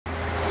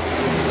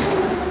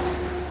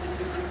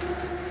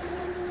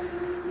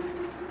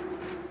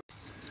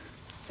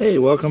Hey,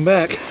 welcome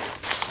back.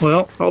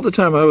 Well, all the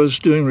time I was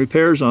doing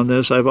repairs on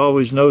this, I've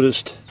always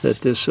noticed that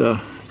this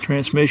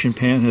transmission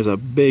pan has a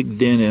big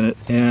dent in it,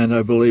 and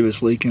I believe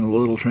it's leaking a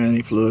little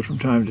tranny fluid from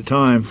time to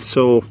time.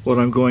 So what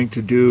I'm going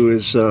to do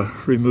is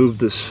remove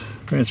this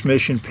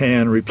transmission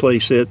pan,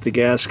 replace it, the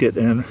gasket,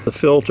 and the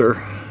filter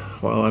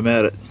while I'm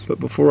at it. But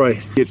before I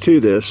get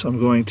to this,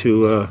 I'm going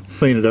to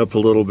clean it up a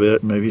little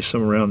bit, maybe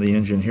some around the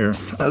engine here.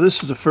 Now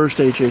this is the first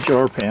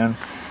HHR pan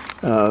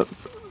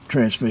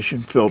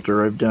transmission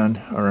filter I've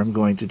done, or I'm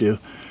going to do.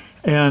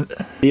 And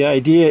the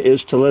idea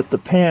is to let the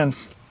pan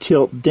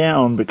tilt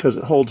down because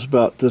it holds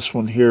about this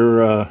one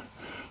here,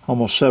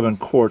 almost 7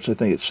 quarts. I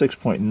think it's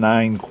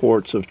 6.9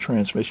 quarts of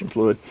transmission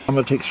fluid. I'm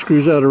going to take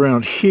screws out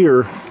around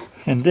here,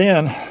 and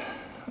then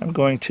I'm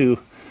going to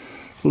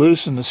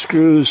loosen the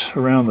screws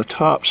around the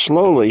top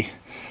slowly,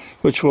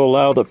 which will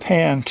allow the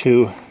pan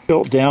to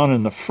tilt down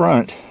in the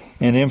front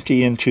and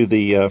empty into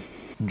the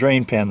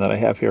drain pan that I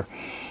have here.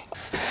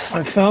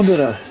 I found that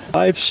a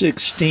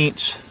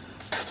 5/16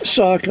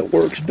 socket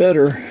works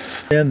better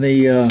than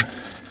the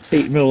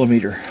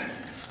 8mm.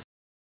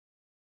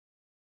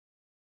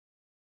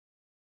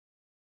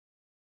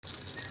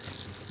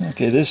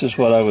 Okay, this is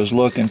what I was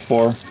looking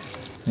for,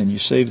 and you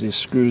save these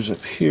screws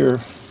up here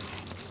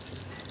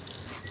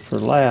for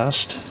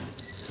last,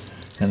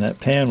 and that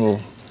pan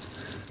will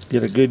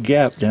get a good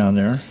gap down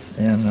there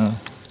and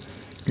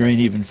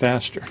drain even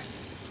faster.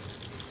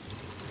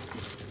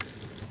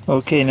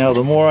 Okay, now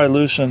the more I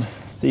loosen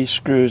these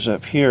screws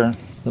up here,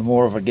 the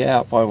more of a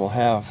gap I will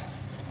have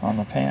on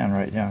the pan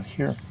right down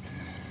here,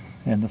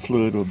 and the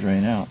fluid will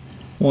drain out.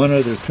 One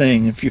other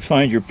thing, if you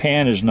find your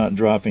pan is not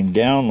dropping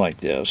down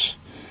like this,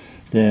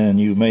 then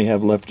you may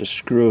have left a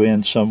screw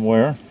in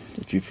somewhere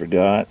that you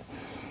forgot,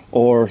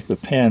 or the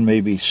pan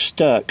may be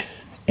stuck,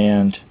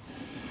 and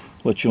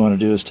what you want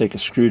to do is take a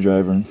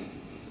screwdriver and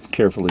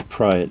carefully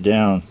pry it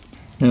down.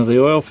 Now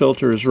the oil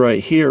filter is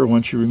right here.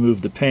 Once you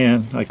remove the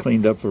pan, I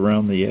cleaned up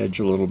around the edge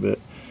a little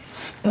bit.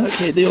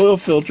 Okay, the oil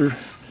filter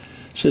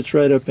sits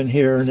right up in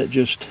here, and it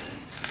just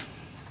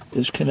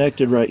is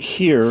connected right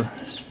here.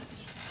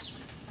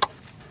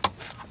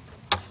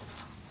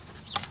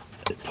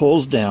 It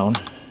pulls down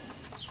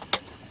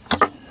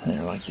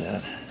there like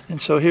that. And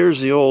so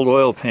here's the old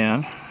oil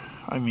pan.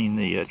 I mean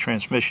the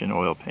transmission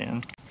oil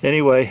pan.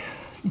 Anyway,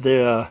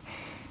 the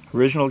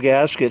original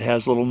gasket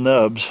has little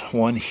nubs,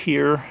 one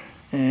here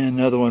and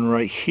another one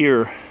right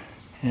here,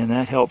 and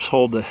that helps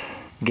hold the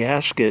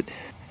gasket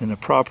in the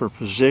proper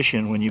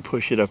position when you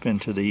push it up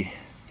into the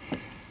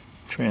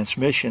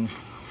transmission,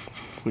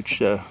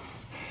 which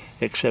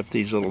accept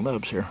these little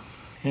nubs here.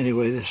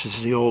 Anyway, this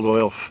is the old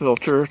oil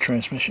filter,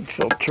 transmission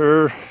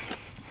filter,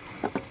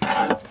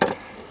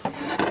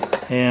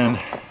 and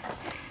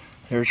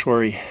there's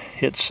where he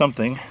hit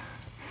something,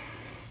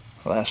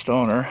 last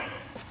owner,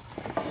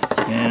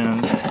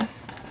 and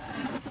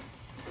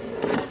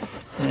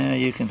yeah,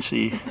 you can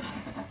see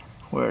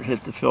where it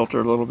hit the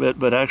filter a little bit,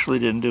 but actually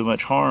didn't do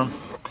much harm.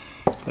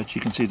 But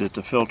you can see that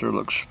the filter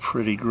looks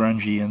pretty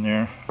grungy in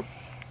there.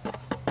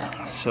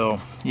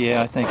 So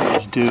yeah, I think it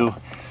was due.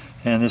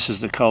 And this is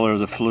the color of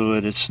the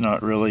fluid. It's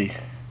not really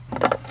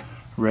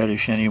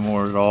reddish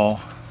anymore at all.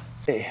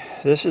 Okay,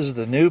 this is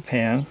the new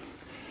pan,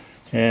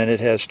 and it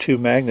has 2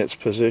 magnets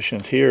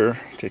positioned here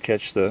to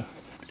catch the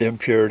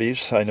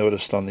impurities. I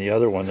noticed on the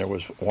other one there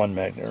was 1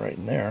 magnet right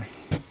in there.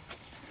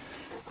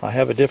 I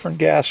have a different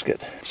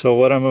gasket. So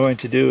what I'm going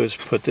to do is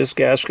put this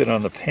gasket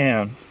on the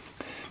pan,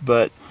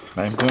 but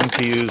I'm going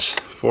to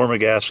form a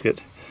gasket.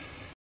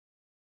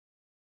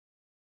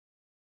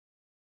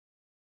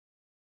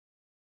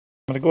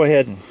 I'm going to go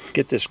ahead and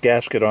get this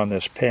gasket on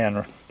this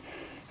pan,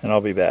 and I'll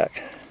be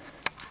back.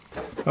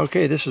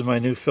 Okay, this is my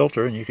new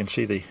filter, and you can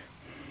see the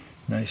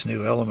nice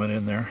new element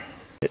in there.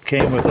 It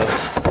came with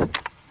a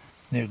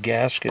new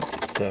gasket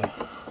that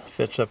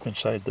fits up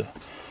inside the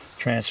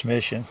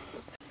transmission.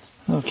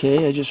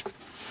 Okay, I just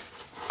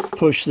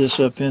push this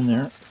up in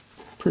there.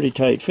 Pretty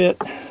tight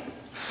fit.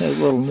 Has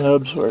little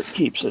nubs where it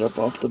keeps it up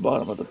off the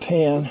bottom of the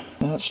pan.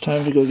 Now it's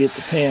time to go get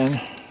the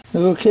pan.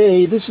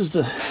 Okay, this is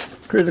the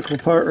critical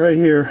part right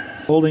here.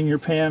 Holding your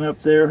pan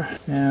up there.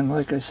 And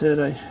like I said,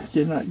 I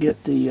did not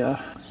get the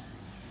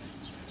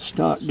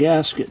stock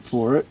gasket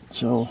for it.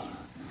 So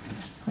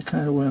I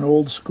kind of went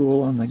old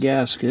school on the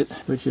gasket,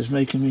 which is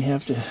making me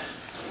have to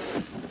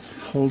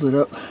hold it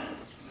up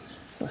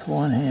with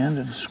one hand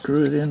and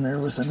screw it in there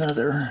with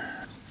another.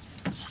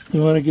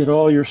 You want to get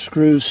all your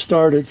screws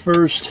started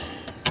first.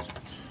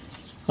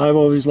 I've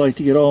always liked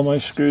to get all my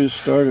screws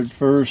started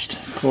first,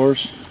 of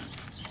course.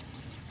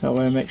 That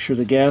way I make sure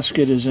the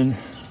gasket is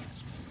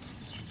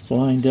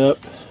lined up.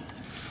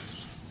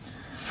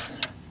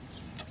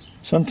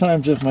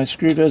 Sometimes if my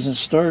screw doesn't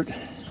start,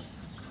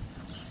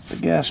 the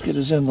gasket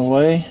is in the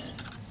way,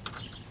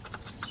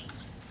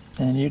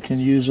 and you can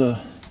use an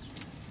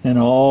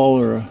awl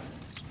or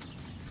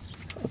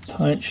a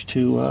punch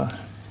to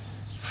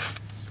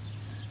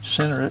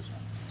center it.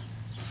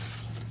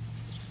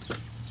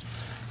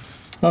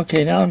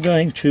 Okay, now I'm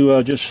going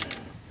to just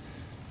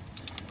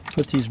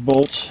put these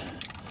bolts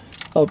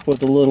up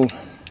with a little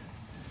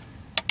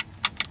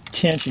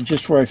tension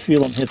just where I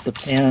feel them hit the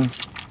pan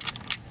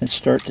and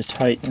start to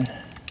tighten.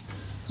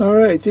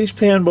 Alright, these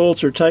pan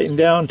bolts are tightened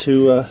down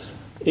to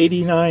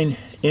 89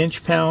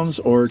 inch-pounds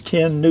or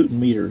 10 Newton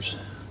meters.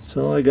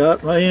 So I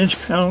got my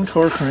inch-pound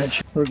torque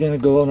wrench. We're going to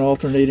go an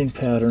alternating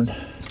pattern.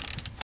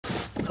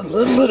 A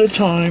little at a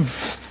time.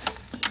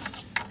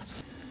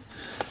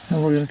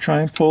 And we're going to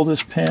try and pull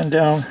this pan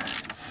down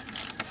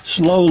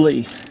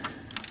slowly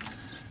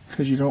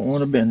because you don't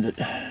want to bend it.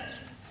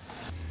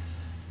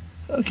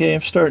 Okay,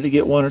 I'm starting to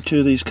get one or two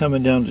of these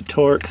coming down to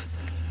torque.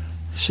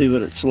 See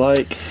what it's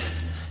like.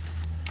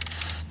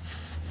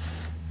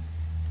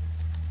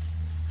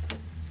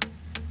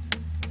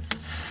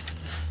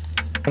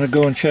 I'm going to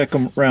go and check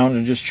them around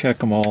and just check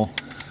them all.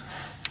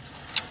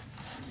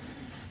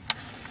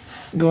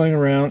 Going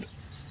around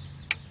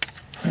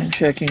and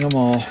checking them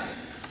all.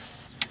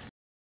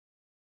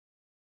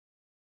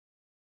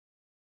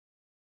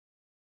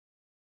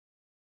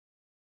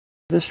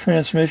 This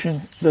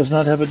transmission does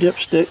not have a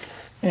dipstick,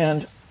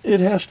 and it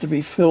has to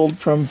be filled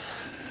from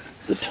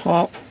the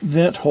top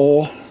vent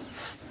hole.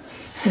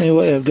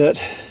 Anyway, I've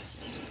got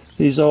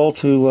these all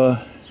to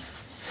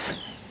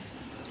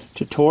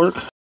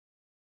torque.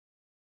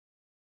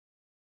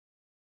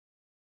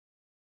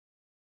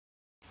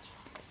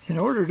 In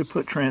order to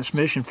put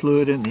transmission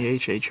fluid in the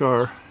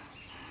HHR,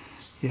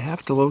 you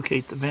have to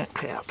locate the vent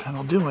cap, and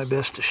I'll do my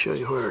best to show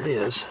you where it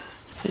is.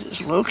 It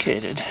is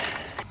located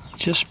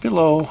just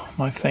below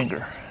my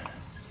finger.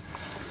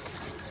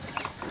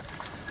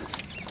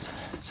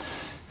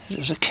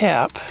 There's a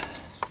cap.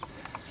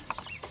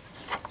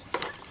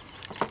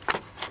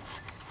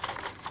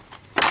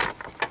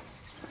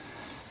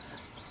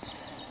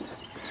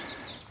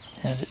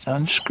 And it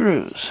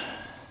unscrews.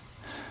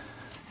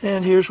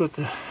 And here's what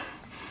the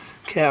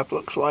cap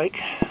looks like.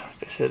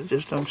 Like I said, it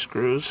just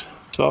unscrews.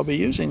 So I'll be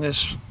using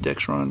this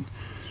Dexron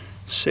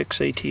 6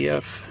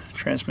 ATF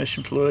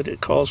transmission fluid.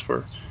 It calls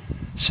for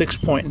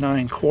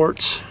 6.9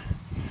 quarts.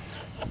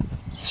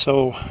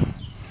 So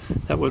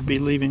that would be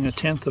leaving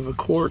 1/10 of a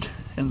quart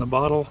in the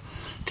bottle.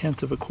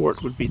 1/10 of a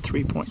quart would be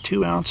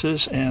 3.2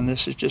 ounces, and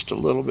this is just a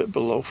little bit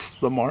below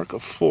the mark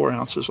of 4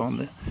 ounces on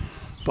the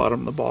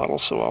bottom of the bottle,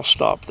 so I'll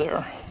stop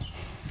there.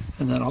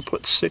 And then I'll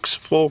put 6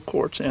 full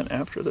quarts in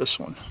after this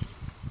one.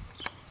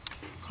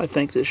 I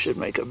think this should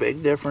make a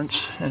big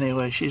difference.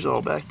 Anyway, she's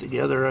all back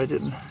together. I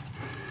didn't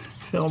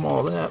film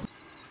all that.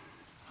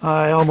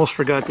 I almost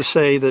forgot to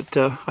say that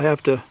I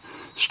have to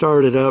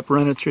start it up,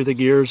 run it through the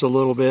gears a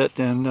little bit,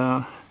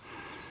 and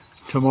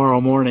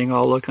tomorrow morning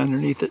I'll look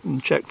underneath it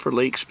and check for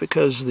leaks,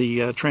 because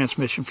the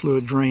transmission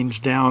fluid drains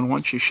down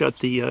once you shut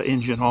the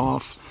engine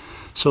off.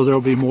 So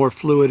there'll be more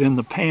fluid in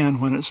the pan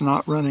when it's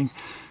not running,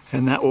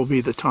 and that will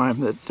be the time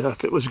that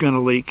if it was going to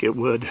leak, it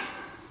would.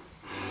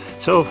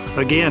 So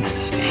again,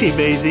 Steve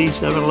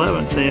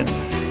AZ711 saying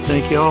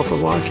thank you all for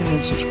watching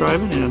and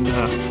subscribing, and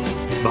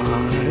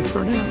bye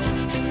for now.